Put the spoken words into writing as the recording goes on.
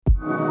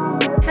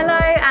Hello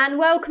and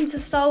welcome to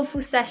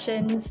Soulful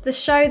Sessions, the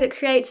show that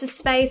creates a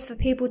space for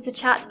people to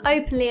chat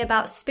openly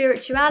about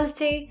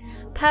spirituality,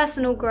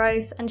 personal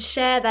growth, and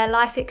share their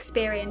life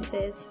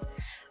experiences.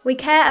 We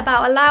care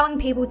about allowing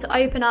people to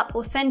open up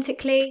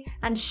authentically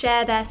and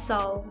share their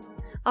soul.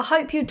 I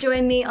hope you'll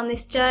join me on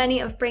this journey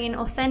of bringing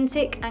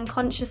authentic and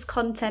conscious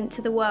content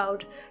to the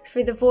world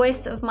through the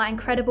voice of my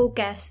incredible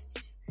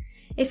guests.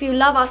 If you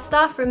love our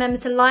stuff, remember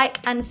to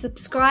like and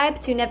subscribe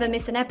to never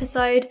miss an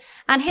episode,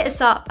 and hit us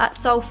up at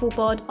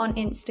SoulfulBod on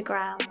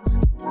Instagram.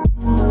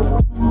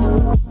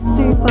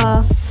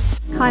 Super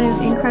kind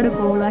of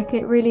incredible, like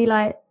it really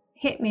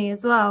hit me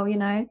as well,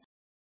 and I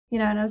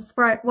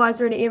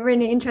was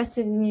really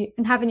interested in you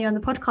and having you on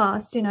the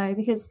podcast,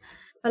 because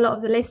a lot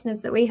of the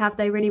listeners that we have,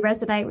 they really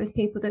resonate with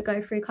people that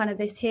go through kind of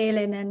this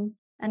healing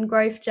and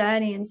growth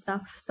journey and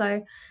stuff.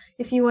 So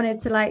if you wanted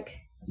to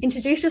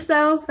introduce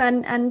yourself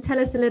and tell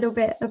us a little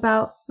bit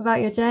about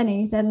your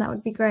journey, then that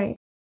would be great.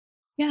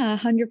 Yeah,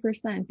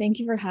 100%. Thank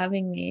you for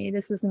having me.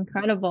 This is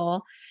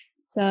incredible.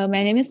 So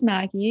my name is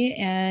Maggie,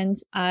 and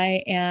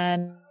I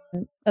am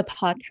a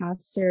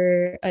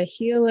podcaster, a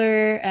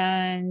healer,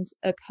 and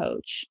a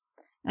coach.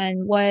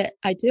 And what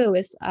I do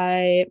is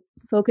I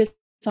focus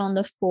on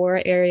the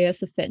 4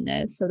 areas of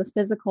fitness. So the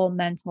physical,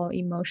 mental,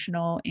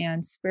 emotional,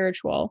 and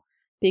spiritual.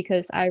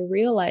 Because I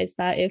realized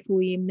that if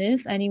we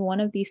miss any one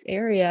of these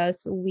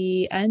areas,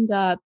 we end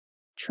up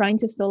trying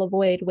to fill a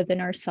void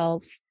within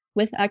ourselves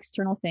with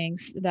external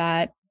things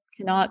that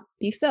cannot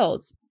be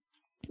filled.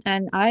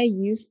 And I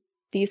used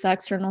these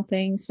external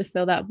things to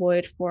fill that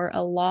void for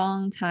a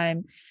long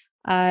time.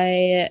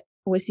 I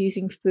was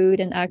using food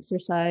and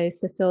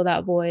exercise to fill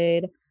that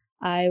void.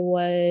 I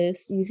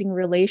was using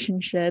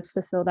relationships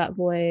to fill that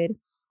void.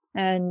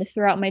 And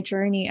throughout my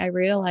journey, I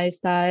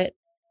realized that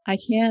I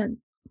can't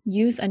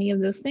use any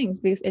of those things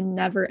because it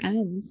never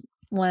ends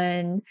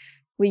when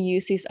we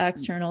use these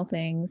external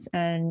things.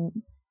 And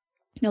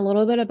a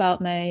little bit about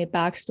my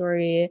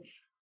backstory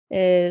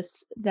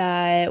is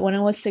that when I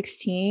was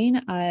 16,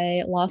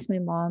 I lost my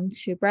mom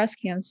to breast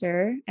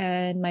cancer,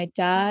 and my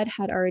dad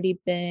had already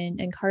been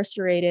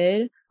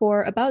incarcerated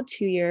for about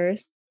 2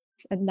 years.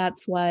 And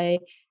that's why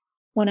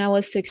when I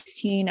was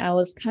 16, I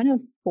was kind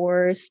of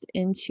forced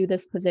into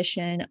this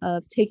position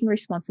of taking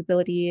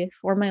responsibility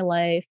for my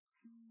life.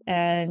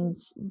 And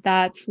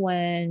that's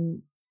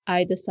when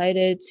I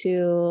decided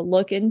to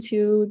look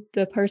into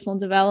the personal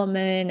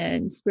development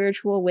and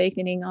spiritual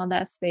awakening on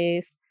that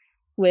space,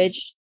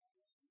 which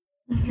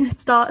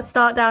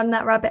start down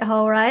that rabbit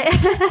hole, right?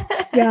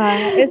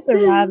 Yeah, it's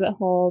a rabbit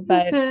hole,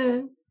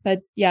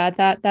 but yeah,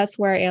 that's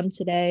where I am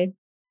today.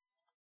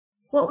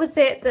 What was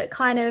it that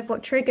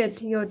what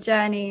triggered your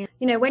journey?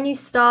 When you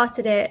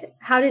started it,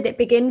 how did it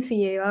begin for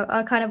you?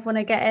 I kind of want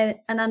to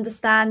get an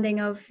understanding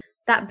of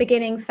that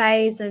beginning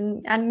phase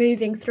and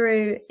moving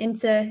through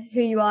into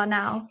who you are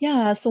now.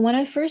 Yeah, so when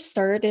I first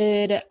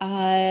started,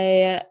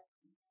 I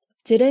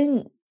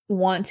didn't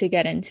want to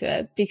get into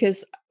it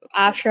because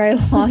after I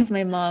lost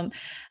my mom,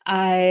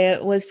 I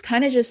was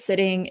kind of just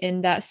sitting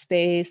in that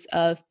space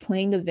of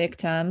playing the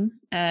victim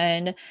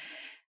and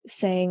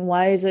saying,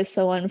 why is this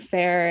so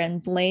unfair,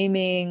 and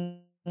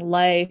blaming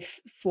life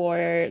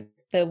for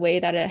the way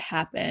that it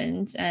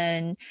happened.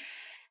 And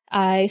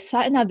I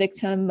sat in that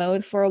victim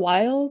mode for a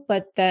while,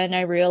 but then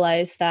I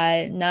realized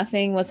that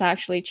nothing was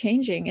actually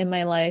changing in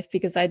my life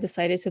because I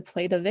decided to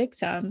play the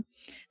victim.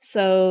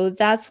 So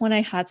that's when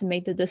I had to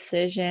make the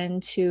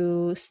decision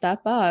to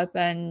step up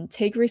and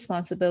take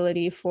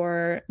responsibility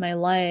for my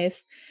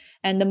life.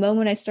 And the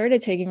moment I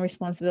started taking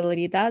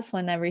responsibility, that's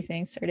when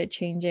everything started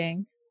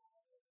changing.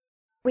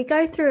 We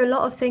go through a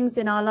lot of things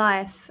in our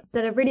life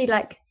that are really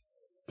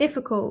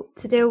difficult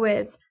to deal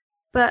with,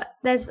 but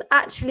there's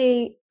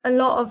actually a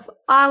lot of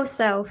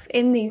ourself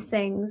in these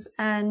things,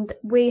 and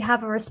we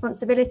have a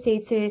responsibility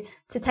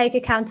to take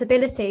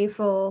accountability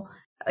for,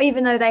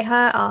 even though they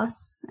hurt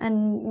us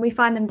and we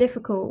find them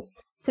difficult,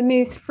 to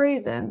move through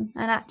them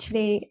and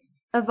actually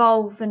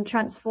evolve and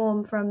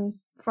transform from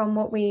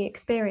what we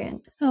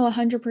experience. Oh,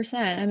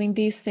 100%. I mean,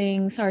 these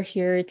things are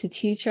here to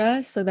teach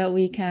us so that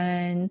we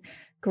can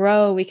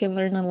grow, we can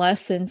learn the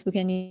lessons, we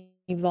can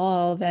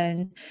evolve.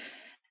 And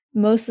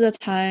most of the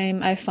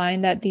time I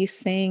find that these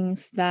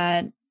things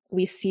that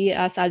we see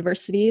as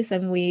adversities,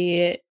 and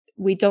we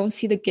don't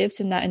see the gift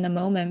in that in the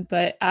moment,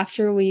 but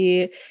after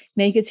we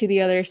make it to the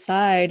other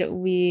side,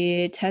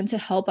 we tend to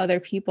help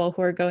other people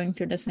who are going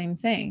through the same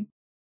thing.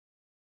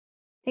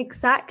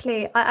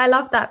 Exactly. I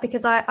love that,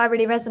 because I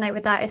really resonate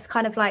with that. It's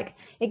kind of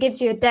it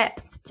gives you a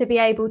depth to be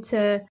able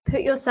to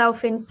put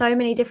yourself in so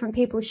many different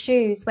people's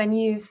shoes when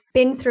you've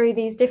been through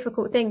these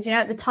difficult things.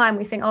 At the time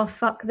we think, oh,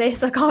 fuck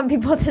this, I can't be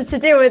bothered to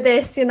deal with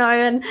this, and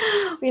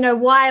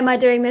why am I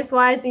doing this?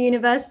 Why is the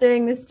universe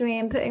doing this to me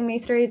and putting me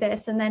through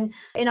this? And then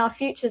in our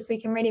futures,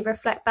 we can really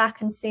reflect back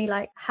and see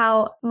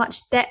how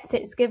much depth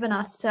it's given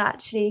us to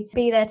actually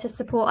be there to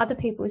support other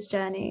people's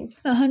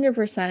journeys.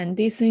 100%.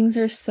 These things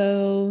are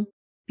so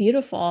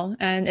beautiful,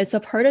 and it's a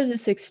part of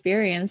this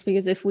experience,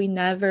 because if we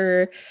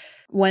never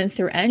went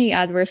through any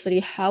adversity,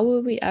 how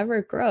would we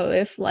ever grow?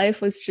 If life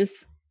was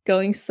just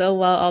going so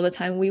well all the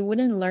time, we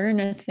wouldn't learn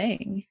a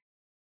thing.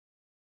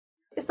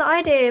 It's the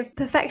idea of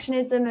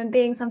perfectionism and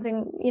being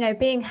something,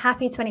 being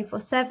happy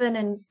 24/7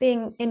 and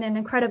being in an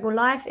incredible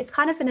life. It's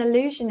kind of an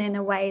illusion in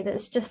a way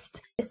that's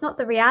just, it's not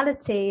the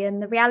reality.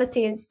 And the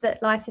reality is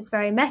that life is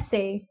very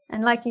messy.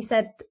 And like you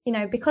said,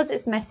 because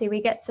it's messy,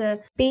 we get to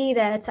be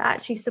there to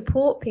actually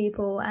support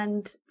people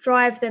and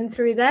drive them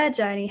through their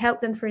journey, help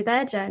them through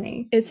their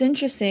journey. It's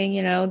interesting,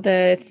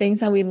 the things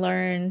that we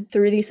learn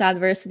through these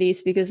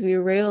adversities, because we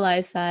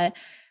realize that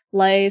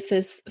life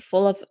is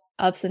full of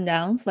ups and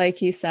downs. Like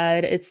you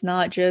said, it's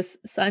not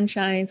just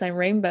sunshines and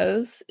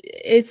rainbows.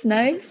 It's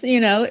nice,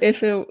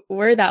 if it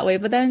were that way.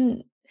 But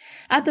then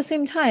at the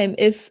same time,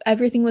 if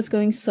everything was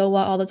going so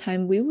well all the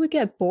time, we would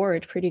get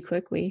bored pretty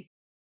quickly.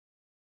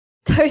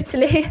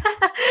 Totally.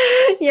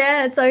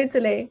 Yeah,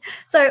 totally.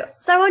 So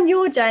on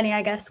your journey,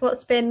 I guess,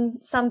 what's been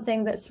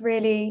something that's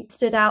really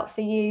stood out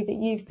for you that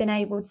you've been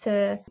able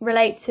to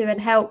relate to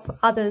and help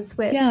others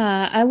with?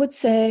 Yeah, I would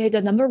say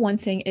the number one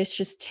thing is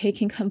just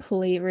taking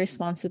complete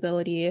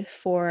responsibility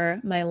for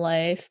my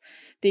life,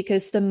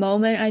 because the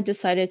moment I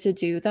decided to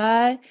do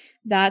that,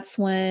 that's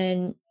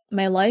when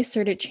my life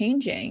started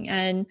changing.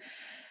 And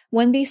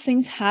when these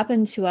things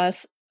happen to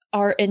us,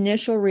 our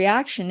initial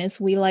reaction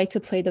is we like to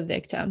play the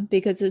victim,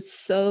 because it's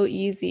so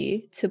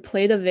easy to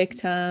play the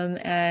victim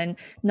and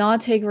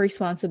not take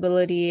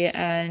responsibility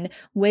and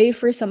wait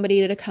for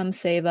somebody to come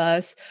save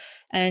us.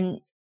 And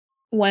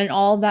when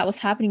all that was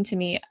happening to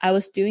me, I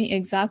was doing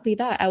exactly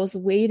that. I was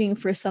waiting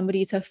for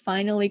somebody to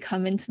finally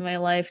come into my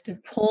life to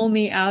pull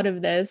me out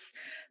of this.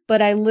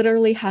 But I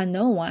literally had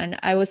no one.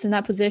 I was in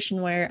that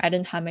position where I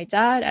didn't have my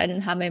dad, I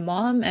didn't have my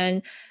mom,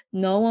 and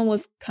no one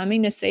was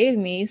coming to save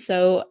me.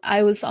 So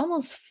I was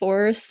almost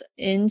forced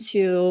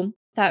into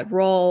that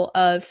role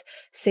of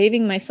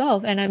saving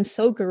myself. And I'm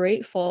so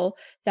grateful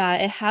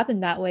that it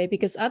happened that way,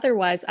 because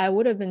otherwise I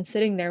would have been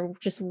sitting there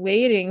just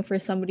waiting for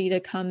somebody to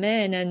come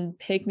in and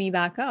pick me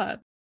back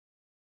up.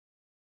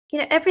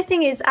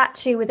 Everything is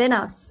actually within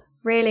us,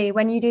 really.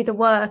 When you do the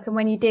work and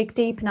when you dig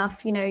deep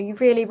enough, you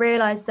really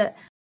realize that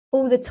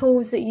all the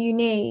tools that you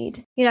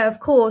need, of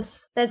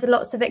course, there's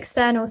lots of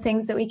external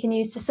things that we can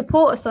use to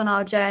support us on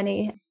our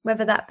journey,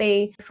 whether that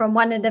be from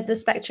one end of the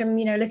spectrum,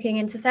 looking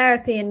into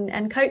therapy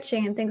and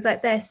coaching and things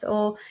like this,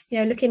 or,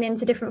 looking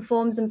into different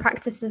forms and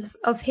practices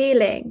of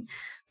healing.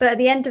 But at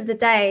the end of the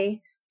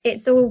day,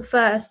 it's all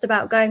first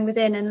about going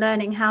within and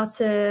learning how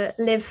to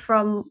live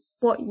from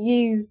what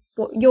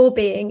your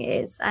being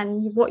is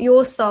and what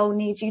your soul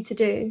needs you to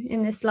do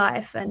in this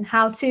life and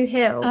how to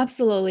heal.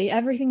 Absolutely.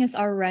 Everything is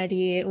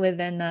already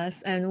within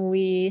us, and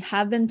we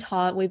have been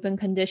taught, we've been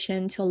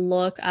conditioned to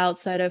look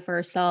outside of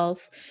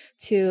ourselves,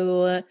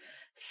 to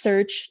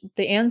search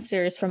the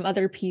answers from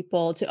other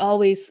people, to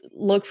always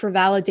look for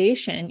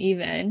validation,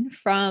 even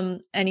from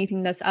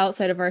anything that's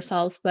outside of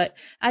ourselves. But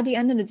at the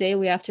end of the day,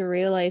 we have to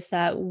realize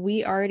that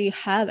we already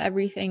have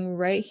everything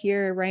right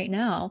here, right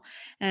now.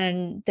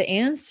 And the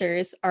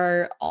answers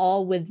are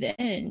all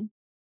within.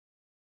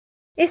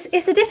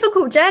 It's a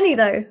difficult journey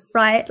though,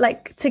 right?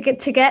 Like to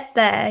get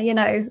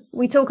there,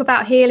 we talk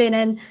about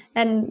healing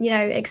and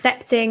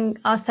accepting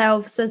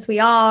ourselves as we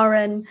are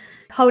and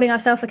holding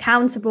ourselves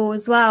accountable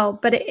as well.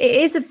 But it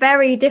is a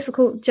very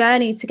difficult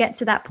journey to get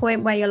to that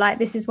point where you're like,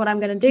 this is what I'm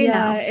going to do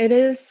now. Yeah, it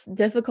is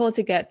difficult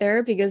to get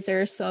there because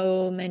there are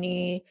so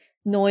many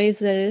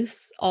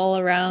noises all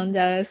around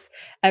us.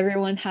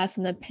 Everyone has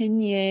an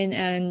opinion,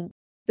 and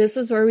this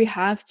is where we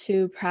have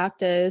to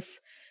practice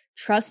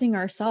trusting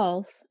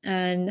ourselves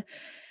and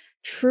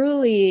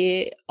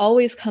truly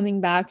always coming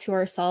back to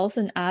ourselves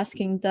and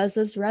asking, does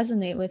this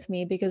resonate with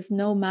me? Because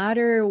no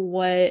matter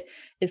what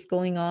is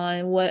going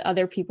on, what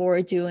other people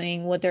are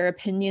doing, what their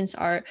opinions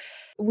are,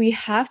 we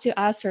have to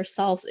ask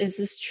ourselves, is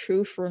this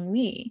true for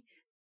me?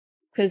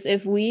 Because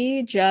if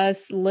we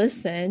just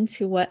listen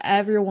to what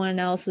everyone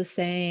else is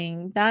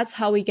saying, that's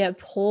how we get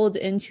pulled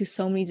into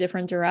so many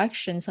different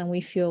directions and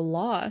we feel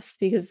lost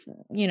because,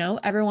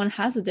 everyone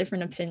has a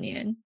different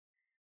opinion.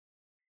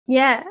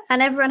 Yeah,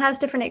 and everyone has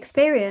different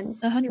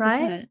experience, 100%.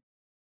 right?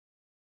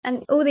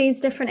 And all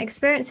these different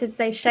experiences,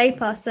 they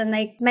shape us and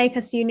they make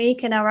us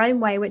unique in our own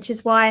way, which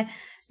is why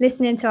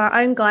listening to our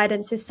own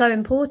guidance is so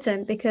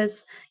important,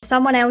 because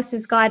someone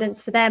else's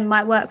guidance for them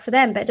might work for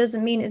them, but it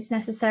doesn't mean it's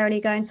necessarily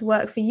going to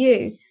work for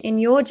you in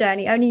your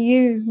journey. Only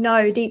you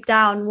know deep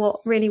down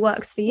what really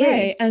works for you.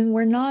 Right. And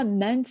we're not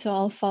meant to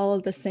all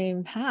follow the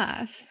same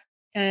path.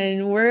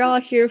 And we're all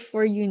here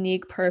for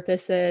unique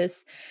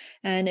purposes.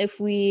 And if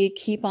we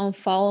keep on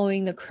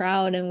following the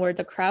crowd and where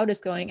the crowd is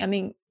going, I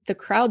mean, the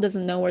crowd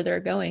doesn't know where they're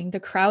going. The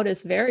crowd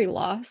is very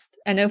lost.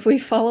 And if we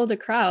follow the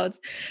crowds,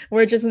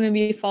 we're just going to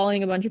be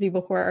following a bunch of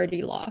people who are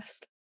already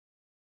lost.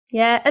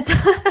 Yeah,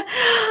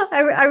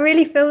 I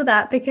really feel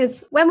that,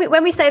 because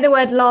when we say the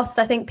word lost,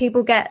 I think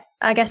people get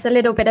I guess, a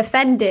little bit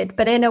offended,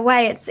 but in a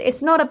way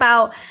it's not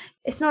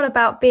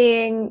about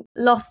being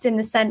lost in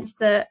the sense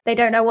that they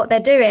don't know what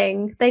they're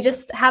doing. They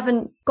just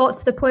haven't got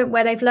to the point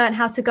where they've learned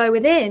how to go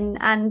within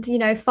and,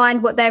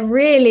 find what they're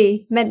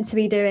really meant to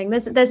be doing.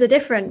 There's a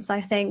difference,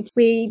 I think.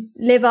 We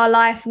live our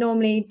life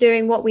normally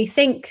doing what we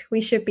think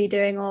we should be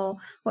doing, or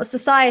what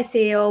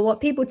society or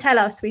what people tell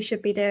us we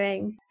should be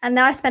doing. And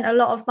I spent a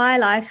lot of my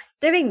life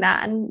doing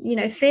that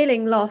and,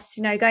 feeling lost,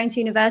 going to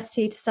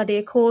university to study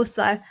a course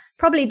that I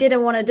probably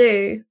didn't want to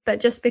do, but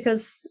just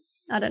because,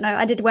 I don't know,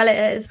 I did well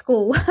at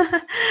school.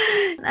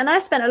 And I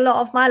spent a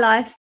lot of my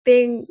life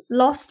being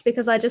lost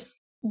because I just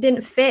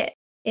didn't fit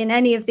in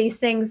any of these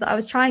things that I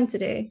was trying to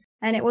do.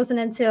 And it wasn't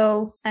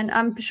until, and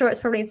I'm sure it's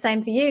probably the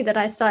same for you, that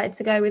I started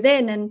to go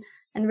within and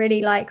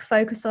really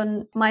focus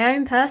on my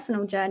own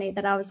personal journey,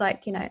 that I was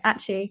like,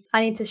 actually,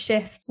 I need to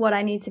shift what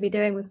I need to be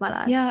doing with my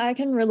life. Yeah, I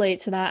can relate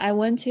to that. I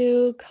went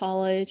to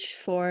college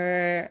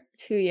for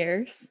 2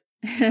 years.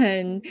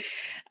 And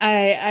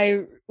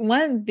I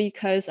went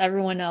because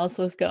everyone else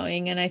was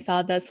going, and I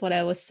thought that's what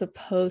I was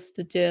supposed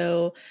to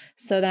do.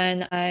 So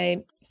then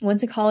I went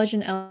to college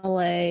in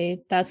LA.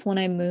 That's when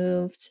I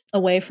moved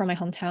away from my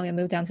hometown. I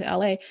moved down to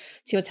LA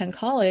to attend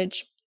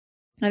college.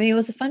 I mean, it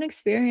was a fun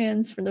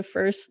experience for the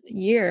first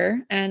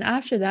year. And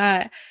after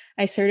that,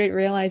 I started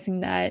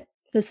realizing that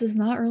this is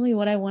not really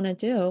what I want to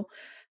do.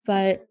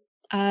 But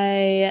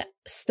I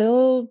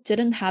still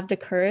didn't have the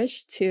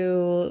courage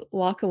to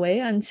walk away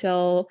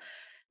until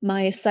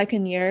my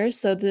second year.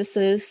 So this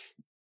is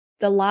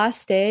the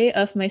last day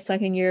of my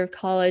second year of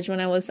college, when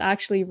I was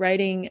actually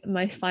writing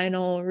my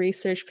final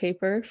research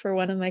paper for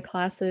one of my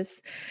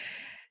classes.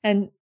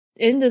 And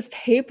in this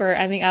paper,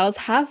 I mean, I was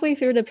halfway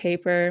through the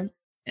paper,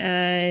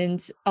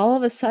 and all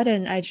of a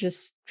sudden I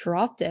just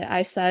dropped it.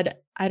 I said,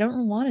 I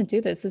don't want to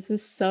do this. This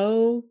is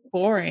so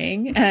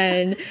boring.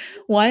 And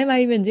why am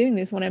I even doing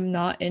this when I'm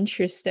not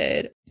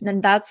interested?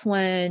 And that's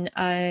when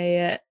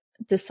I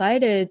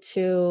decided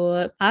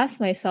to ask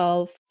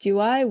myself, do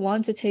I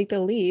want to take the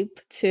leap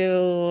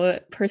to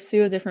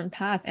pursue a different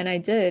path? And I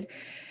did.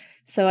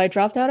 So I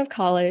dropped out of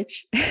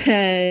college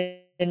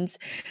and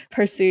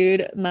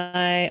pursued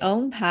my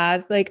own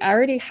path. Like, I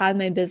already had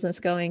my business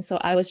going, so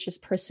I was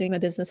just pursuing my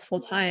business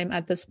full time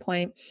at this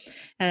point.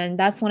 And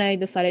that's when I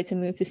decided to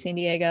move to San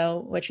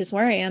Diego, which is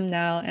where I am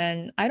now.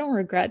 And I don't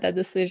regret that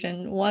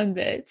decision one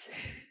bit.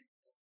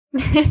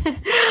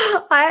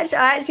 I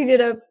actually did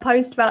a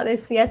post about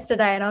this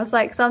yesterday, and I was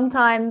like,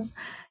 sometimes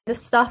the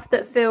stuff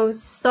that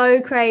feels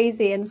so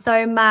crazy and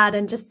so mad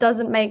and just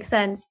doesn't make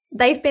sense,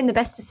 they've been the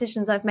best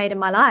decisions I've made in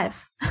my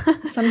life.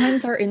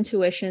 Sometimes our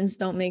intuitions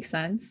don't make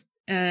sense.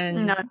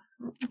 And no.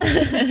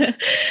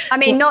 I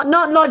mean,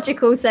 not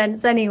logical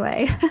sense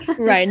anyway.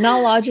 Right,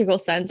 not logical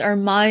sense. Our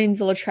minds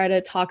will try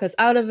to talk us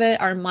out of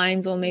it. Our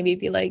minds will maybe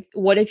be like,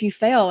 what if you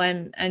fail?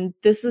 And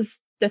this is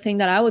the thing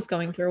that I was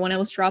going through when I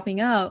was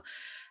dropping out.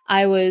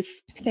 I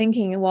was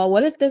thinking, well,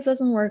 what if this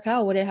doesn't work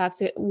out? What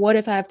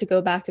if I have to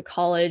go back to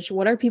college?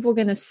 What are people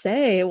going to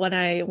say when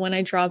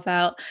I drop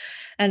out?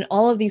 And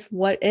all of these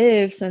what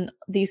ifs and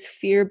these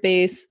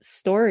fear-based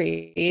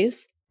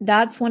stories.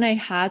 That's when I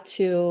had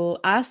to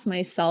ask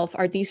myself,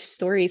 are these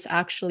stories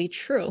actually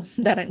true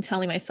that I'm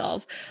telling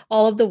myself?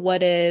 All of the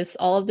what ifs,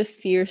 all of the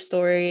fear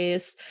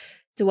stories.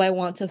 Do I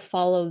want to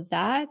follow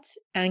that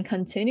and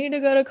continue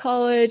to go to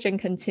college and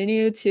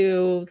continue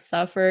to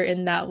suffer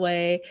in that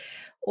way?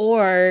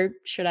 Or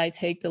should I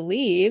take the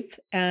leap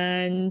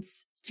and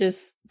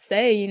just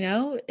say,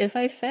 if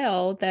I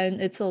fail,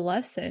 then it's a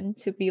lesson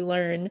to be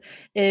learned.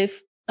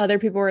 If other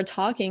people are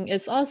talking,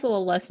 it's also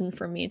a lesson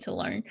for me to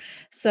learn.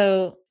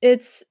 So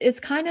it's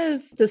kind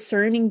of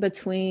discerning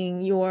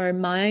between your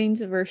mind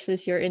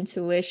versus your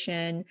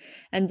intuition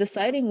and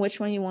deciding which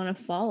one you want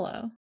to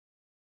follow.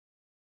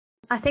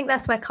 I think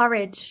that's where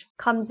courage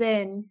comes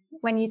in,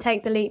 when you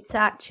take the leap to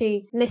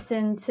actually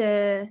listen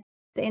to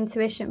the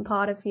intuition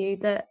part of you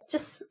that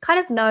just kind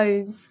of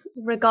knows,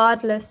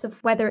 regardless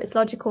of whether it's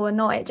logical or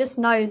not, it just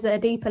knows at a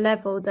deeper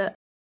level that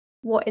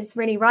what is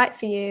really right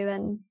for you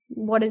and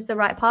what is the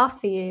right path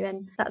for you.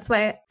 And that's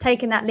where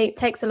taking that leap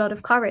takes a lot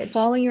of courage.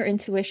 Following your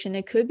intuition,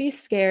 it could be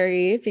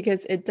scary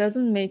because it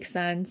doesn't make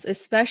sense,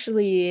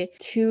 especially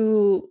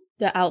to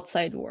the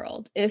outside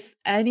world. If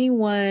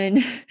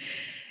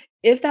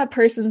that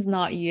person's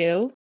not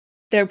you,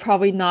 they're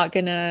probably not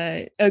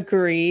gonna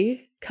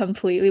agree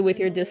completely with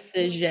your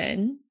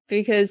decision,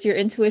 because your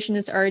intuition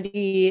is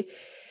already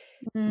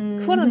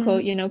quote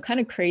unquote,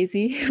 kind of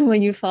crazy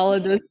when you follow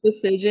those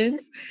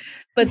decisions.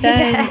 But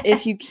then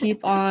if you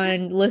keep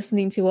on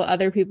listening to what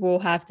other people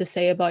have to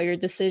say about your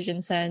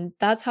decisions, and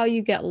that's how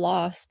you get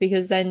lost,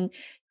 because then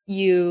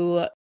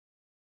you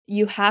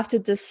have to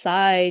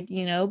decide,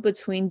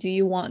 between, do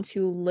you want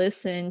to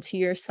listen to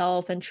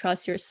yourself and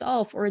trust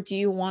yourself, or do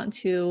you want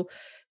to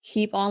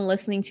keep on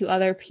listening to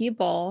other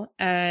people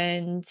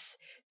and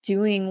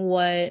doing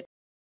what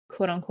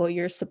quote unquote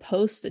you're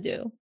supposed to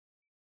do?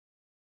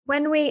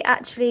 When we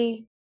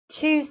actually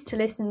choose to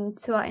listen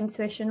to our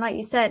intuition, like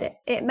you said,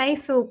 it may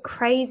feel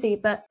crazy,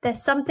 but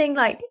there's something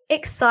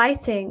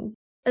exciting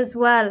as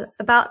well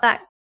about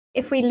that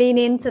if we lean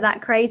into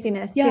that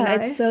craziness, you Yeah,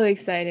 know? it's so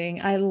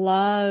exciting. I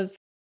love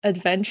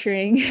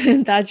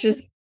adventuring. That's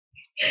just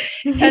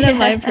kind of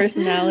my Yeah.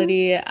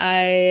 personality.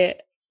 I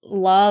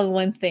love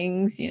when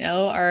things,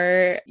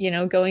 are,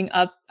 going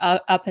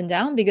up and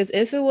down, because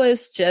if it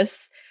was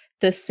just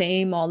the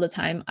same all the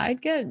time,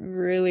 I'd get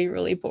really,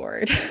 really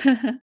bored.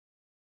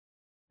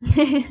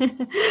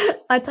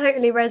 I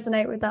totally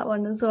resonate with that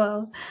one as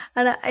well.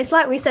 And it's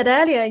like we said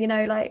earlier, you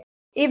know, like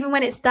even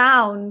when it's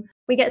down,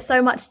 we get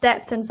so much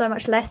depth and so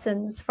much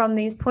lessons from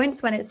these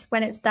points when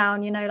it's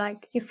down, you know,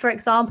 like for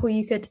example,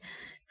 you could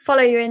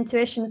follow your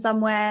intuition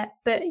somewhere,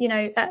 but you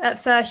know,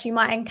 at first you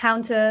might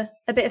encounter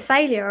a bit of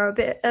failure or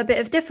a bit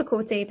of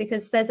difficulty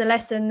because there's a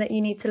lesson that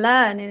you need to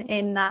learn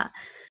in that.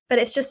 But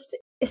it's just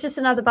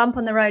another bump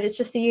on the road. It's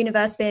just the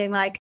universe being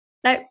like,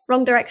 no,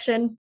 wrong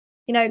direction,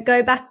 you know,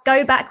 go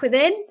back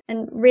within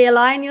and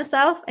realign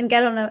yourself and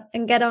get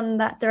on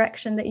that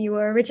direction that you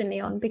were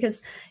originally on,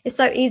 because it's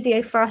so easy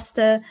for us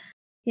to,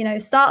 you know,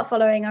 start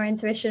following our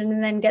intuition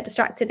and then get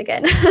distracted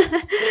again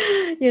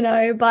you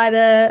know, by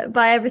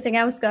everything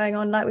else going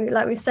on,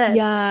 like we said.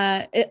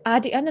 Yeah,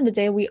 at the end of the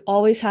day, we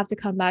always have to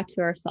come back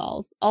to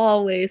ourselves.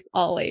 Always,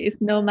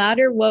 always. No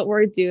matter what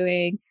we're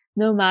doing,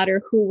 no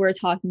matter who we're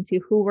talking to,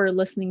 who we're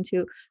listening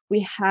to, we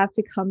have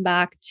to come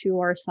back to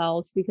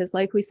ourselves, because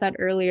like we said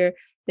earlier,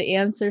 the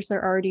answers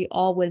are already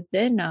all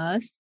within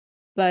us.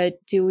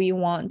 But do we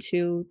want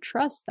to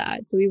trust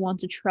that? Do we want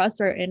to trust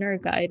our inner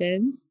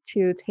guidance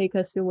to take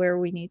us to where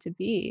we need to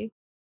be?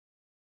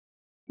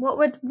 What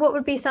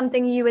would be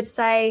something you would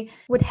say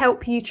would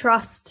help you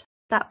trust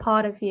that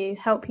part of you,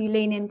 help you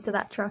lean into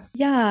that trust?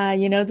 Yeah,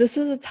 this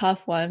is a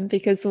tough one,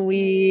 because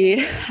we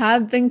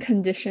have been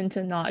conditioned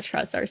to not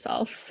trust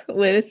ourselves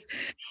with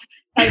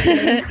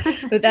Totally.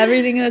 with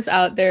everything that's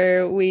out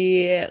there.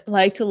 We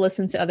like to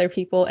listen to other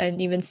people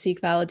and even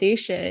seek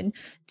validation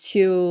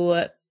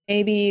to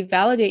maybe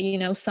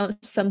validate,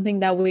 something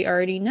that we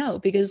already know,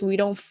 because we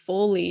don't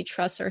fully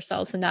trust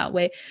ourselves in that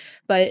way.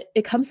 But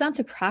it comes down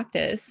to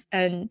practice.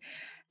 And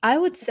I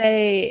would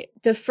say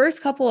the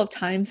first couple of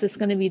times it's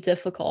going to be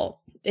difficult.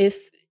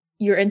 If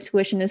your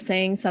intuition is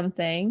saying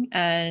something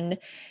and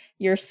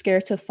you're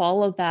scared to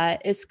follow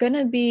that, it's going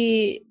to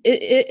be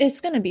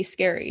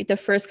scary the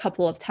first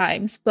couple of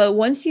times. But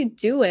once you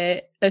do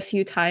it a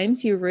few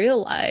times, you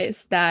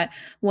realize that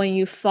when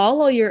you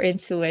follow your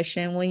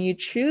intuition, when you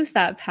choose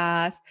that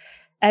path,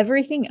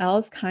 everything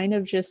else kind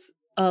of just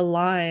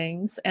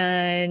aligns,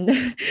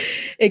 and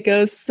it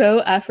goes so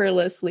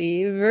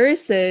effortlessly,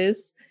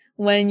 versus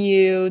when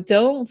you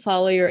don't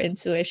follow your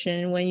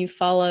intuition, when you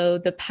follow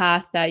the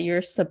path that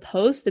you're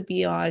supposed to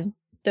be on,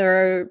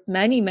 there are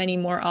many, many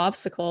more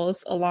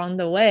obstacles along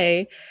the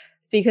way,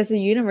 because the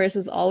universe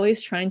is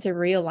always trying to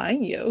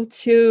realign you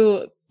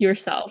to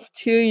yourself,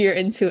 to your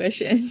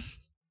intuition.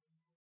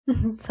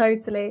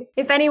 Totally.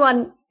 If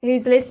anyone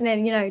who's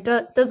listening, you know,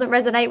 doesn't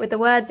resonate with the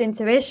words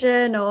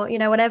intuition or, you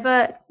know,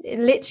 whatever,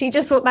 literally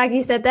just what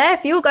Maggie said there,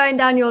 if you're going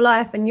down your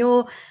life and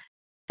you're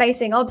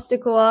facing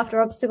obstacle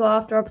after obstacle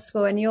after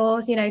obstacle and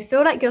you're, you know,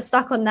 feel like you're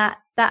stuck on that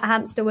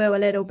hamster wheel a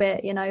little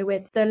bit, you know,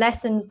 with the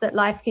lessons that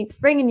life keeps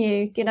bringing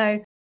you, you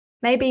know,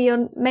 maybe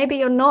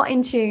you're not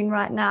in tune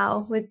right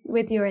now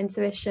with your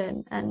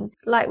intuition. And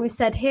like we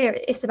said here,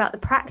 it's about the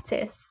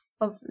practice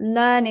of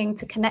learning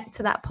to connect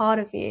to that part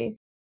of you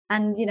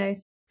and, you know,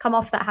 come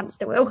off that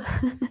hamster wheel.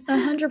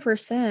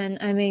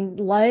 100%. I mean,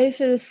 life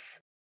is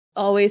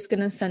always going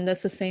to send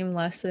us the same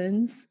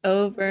lessons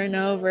over and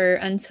over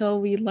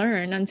until we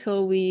learn,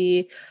 until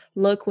we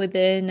look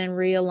within and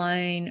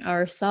realign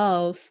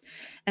ourselves.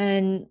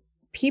 And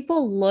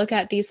people look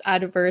at these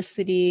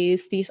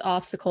adversities, these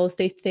obstacles,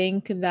 they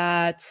think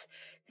that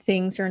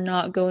things are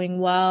not going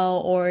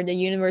well or the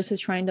universe is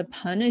trying to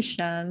punish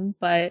them.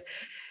 But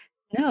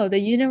no, the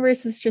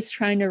universe is just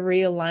trying to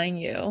realign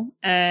you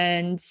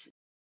and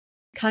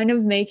kind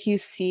of make you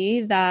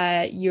see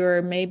that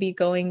you're maybe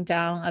going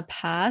down a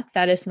path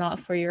that is not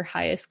for your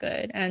highest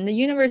good. And the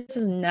universe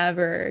is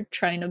never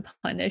trying to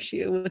punish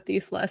you with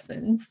these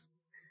lessons.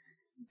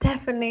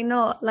 Definitely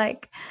not.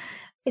 Like,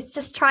 it's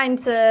just trying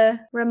to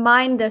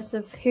remind us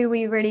of who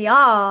we really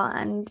are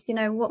and, you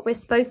know, what we're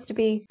supposed to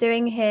be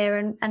doing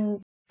here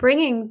and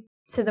bringing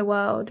to the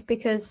world.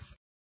 Because,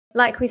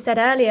 like we said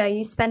earlier,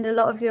 you spend a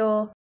lot of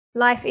your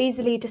life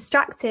easily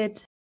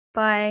distracted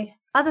by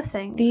other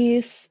things.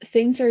 These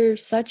things are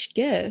such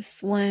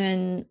gifts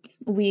when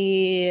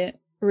we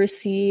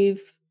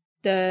receive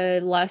the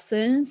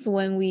lessons,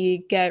 when we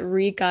get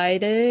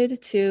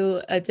re-guided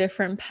to a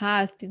different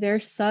path.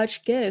 They're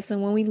such gifts.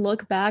 And when we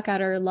look back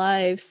at our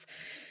lives,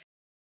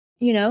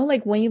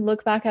 like when you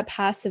look back at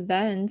past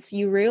events,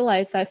 you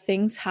realize that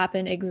things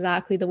happen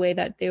exactly the way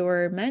that they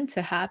were meant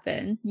to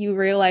happen. You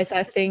realize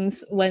that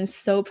things went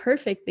so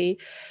perfectly,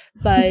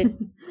 but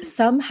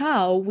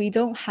somehow we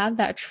don't have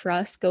that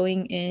trust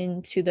going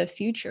into the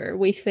future.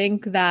 We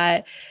think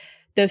that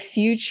the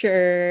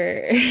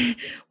future,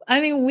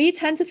 I mean, we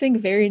tend to think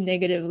very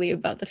negatively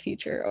about the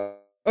future,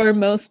 or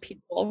most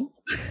people.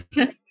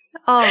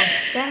 Oh,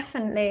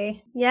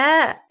 definitely.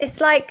 Yeah. It's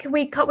like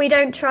we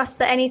don't trust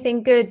that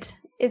anything good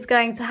is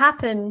going to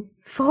happen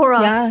for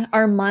us. Yeah,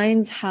 our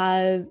minds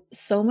have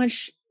so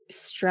much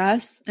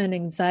stress and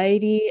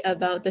anxiety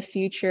about the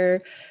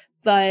future.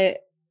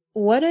 But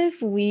what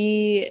if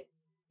we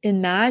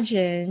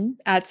imagine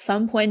at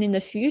some point in the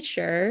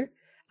future,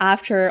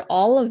 after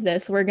all of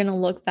this, we're going to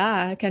look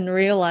back and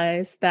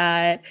realize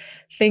that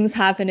things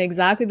happen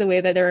exactly the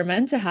way that they were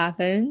meant to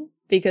happen?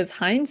 Because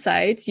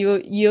hindsight,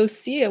 you'll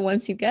see it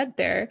once you get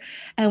there.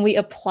 And we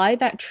apply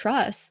that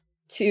trust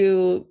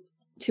to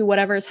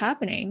whatever is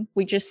happening.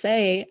 We just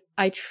say,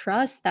 I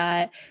trust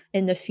that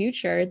in the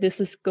future,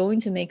 this is going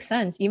to make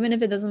sense. Even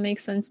if it doesn't make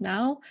sense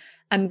now,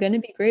 I'm going to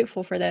be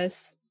grateful for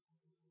this.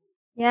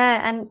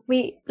 Yeah, and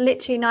we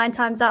literally 9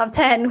 times out of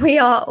 10, we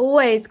are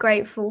always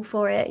grateful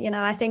for it. You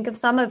know, I think of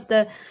some of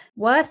the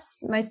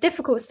worst, most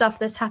difficult stuff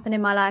that's happened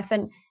in my life,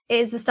 and it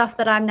is the stuff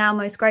that I'm now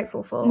most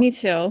grateful for. Me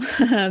too.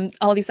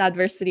 All these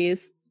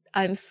adversities,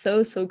 I'm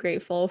so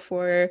grateful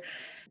for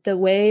the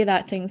way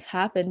that things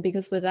happen,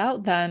 because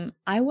without them,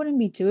 I wouldn't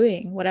be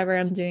doing whatever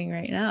I'm doing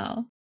right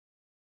now.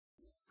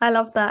 I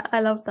love that.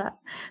 I love that.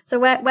 So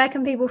where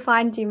can people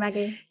find you,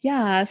 Maggie?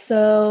 Yeah,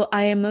 so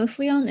I am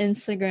mostly on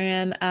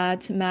Instagram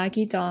at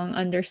Maggie Dong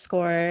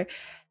 _.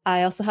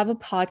 I also have a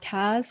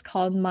podcast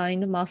called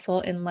Mind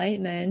Muscle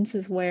Enlightenment,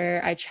 is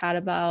where I chat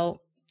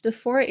about the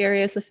 4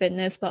 areas of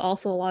fitness, but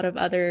also a lot of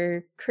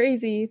other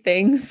crazy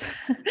things.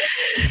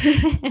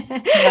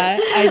 Yeah,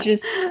 I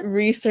just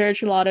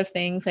research a lot of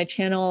things, I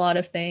channel a lot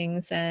of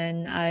things,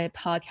 and I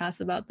podcast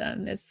about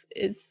them. It's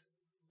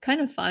kind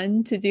of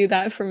fun to do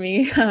that for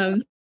me.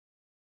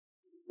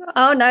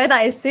 Oh no,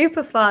 that is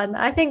super fun.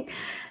 I think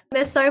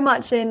there's so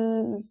much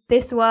in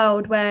this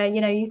world where,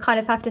 you know, you kind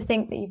of have to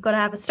think that you've got to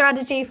have a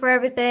strategy for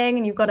everything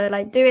and you've got to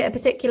like do it a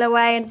particular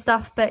way and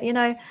stuff. But, you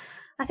know,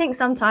 I think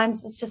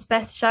sometimes it's just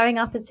best showing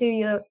up as who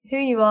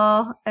you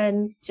are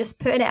and just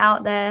putting it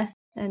out there,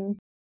 and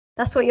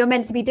that's what you're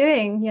meant to be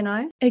doing, you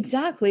know?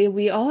 Exactly.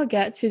 We all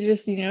get to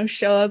just,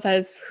 show up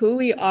as who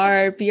we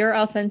are, be our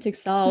authentic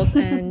selves.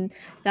 And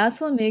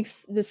that's what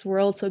makes this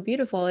world so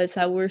beautiful, is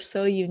that we're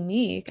so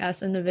unique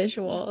as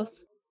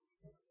individuals.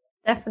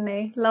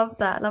 Definitely. Love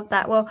that. Love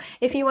that. Well,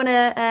 if you want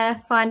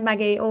to find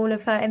Maggie, all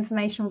of her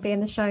information will be in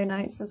the show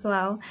notes as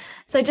well.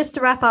 So just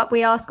to wrap up,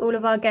 we ask all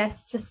of our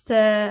guests just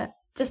to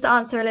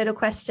answer a little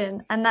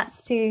question, and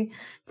that's to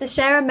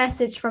share a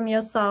message from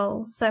your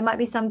soul. So it might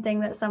be something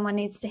that someone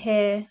needs to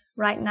hear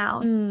right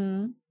now.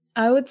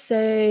 I would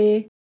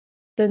say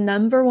the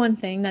number one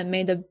thing that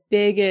made the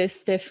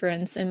biggest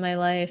difference in my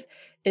life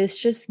is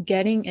just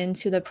getting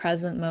into the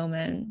present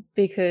moment,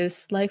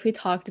 because like we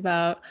talked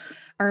about,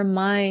 our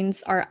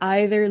minds are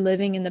either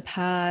living in the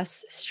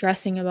past,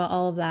 stressing about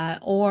all of that,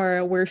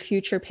 or we're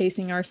future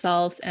pacing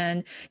ourselves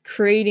and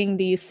creating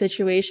these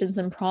situations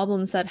and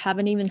problems that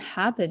haven't even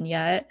happened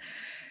yet.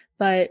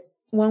 But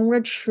when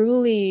we're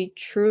truly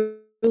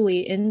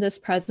in this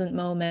present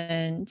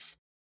moment,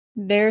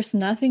 there's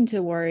nothing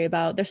to worry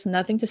about. There's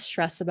nothing to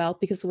stress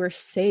about, because we're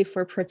safe,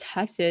 we're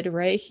protected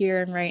right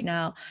here and right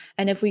now.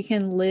 And if we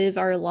can live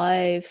our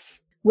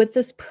lives with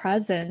this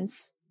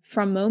presence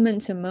from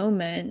moment to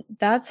moment,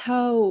 that's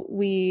how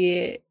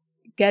we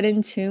get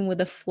in tune with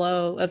the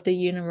flow of the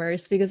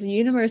universe, because the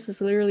universe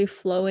is literally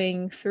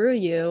flowing through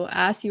you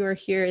as you are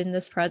here in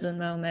this present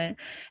moment.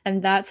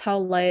 And that's how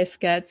life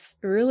gets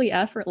really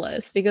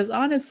effortless, because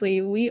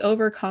honestly, we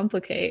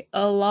overcomplicate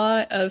a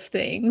lot of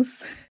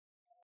things.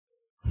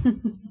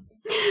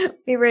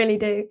 We really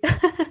do.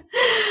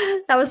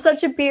 That was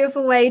such a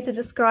beautiful way to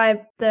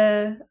describe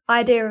the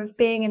idea of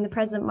being in the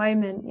present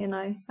moment, you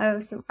know.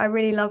 I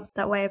really loved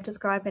that way of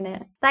describing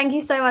it. Thank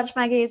you so much,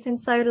 Maggie. It's been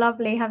so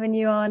lovely having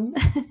you on.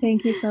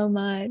 Thank you so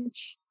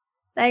much.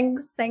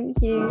 Thanks.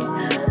 Thank you.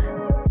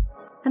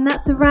 And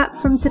that's a wrap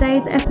from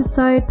today's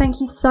episode.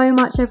 Thank you so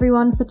much,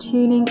 everyone, for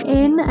tuning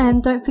in.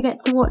 And don't forget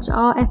to watch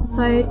our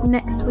episode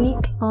next week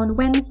on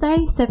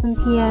Wednesday, 7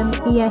 p.m.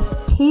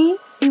 EST.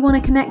 If you want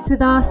to connect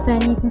with us,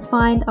 then you can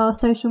find our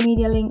social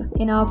media links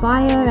in our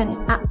bio, and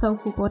it's at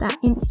SoulfulPod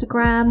at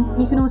Instagram.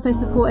 You can also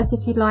support us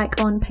if you'd like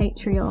on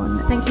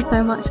Patreon. Thank you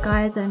so much,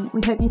 guys, and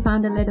we hope you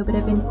found a little bit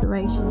of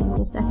inspiration in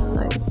this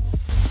episode.